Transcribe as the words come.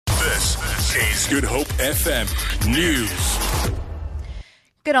This is Good Hope FM News.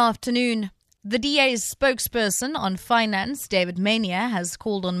 Good afternoon. The DA's spokesperson on finance, David Maynier, has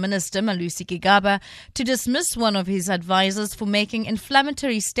called on Minister Malusi Gigaba to dismiss one of his advisors for making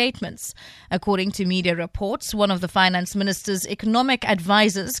inflammatory statements. According to media reports, one of the finance minister's economic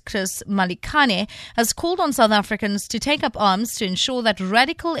advisors, Chris Malikane, has called on South Africans to take up arms to ensure that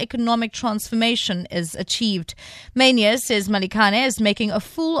radical economic transformation is achieved. Maynier says Malikane is making a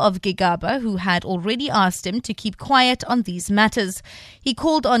fool of Gigaba, who had already asked him to keep quiet on these matters. He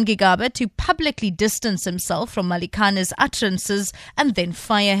called on Gigaba to publicly distance himself from Malikane's utterances and then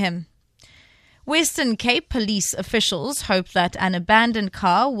fire him. Western Cape police officials hope that an abandoned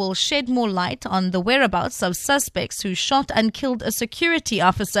car will shed more light on the whereabouts of suspects who shot and killed a security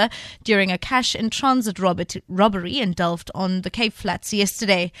officer during a cash-in-transit robbery in Delft on the Cape Flats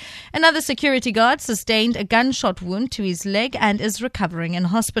yesterday. Another security guard sustained a gunshot wound to his leg and is recovering in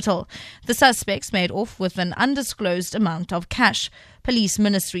hospital. The suspects made off with an undisclosed amount of cash. Police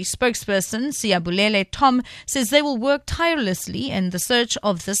Ministry spokesperson Siyabulele Tom says they will work tirelessly in the search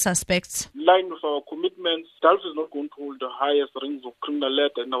of the suspects. In line with our commitments, Delft is not going to hold the highest rings of criminal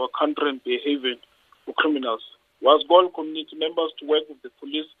lead in our country and be a haven for criminals. We ask all community members to work with the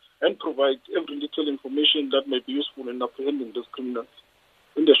police and provide every little information that may be useful in apprehending these criminals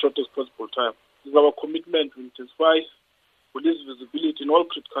in the shortest possible time. It is our commitment to intensify police visibility in all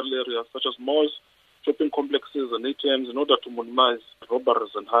critical areas such as malls, shopping complexes and ATMs in order to minimize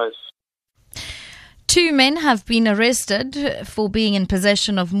robberies and heists. 2 men have been arrested for being in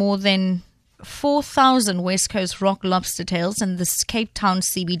possession of more than 4,000 West Coast rock lobster tails in the Cape Town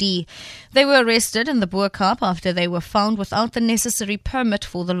CBD. They were arrested in the Boerkaap after they were found without the necessary permit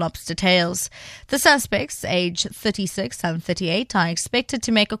for the lobster tails. The suspects, aged 36 and 38, are expected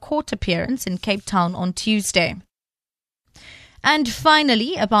to make a court appearance in Cape Town on Tuesday. And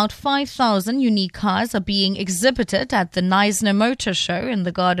finally, about 5,000 unique cars are being exhibited at the Maynier Motor Show in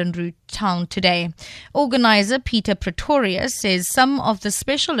the Garden Route town today. Organizer Peter Pretorius says some of the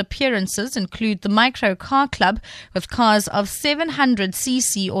special appearances include the Micro Car Club with cars of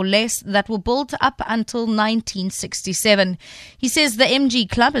 700cc or less that were built up until 1967. He says the MG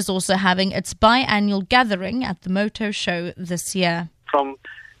Club is also having its biannual gathering at the Motor Show this year. From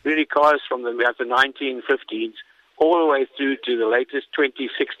really cars from we have the 1950s, all the way through to the latest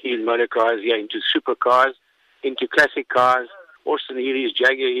 2016 motor cars, into supercars, into classic cars, Austin Healey's,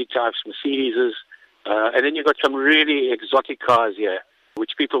 Jaguar E-types, Mercedes, and then you've got some really exotic cars here,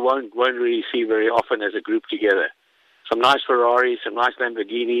 which people won't really see very often as a group together. Some nice Ferraris, some nice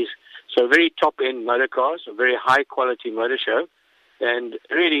Lamborghinis, so very top-end motor cars, a very high-quality motor show, and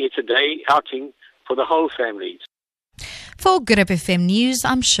really it's a day outing for the whole family. For Good Hope FM News,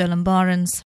 I'm Shirley Barnes.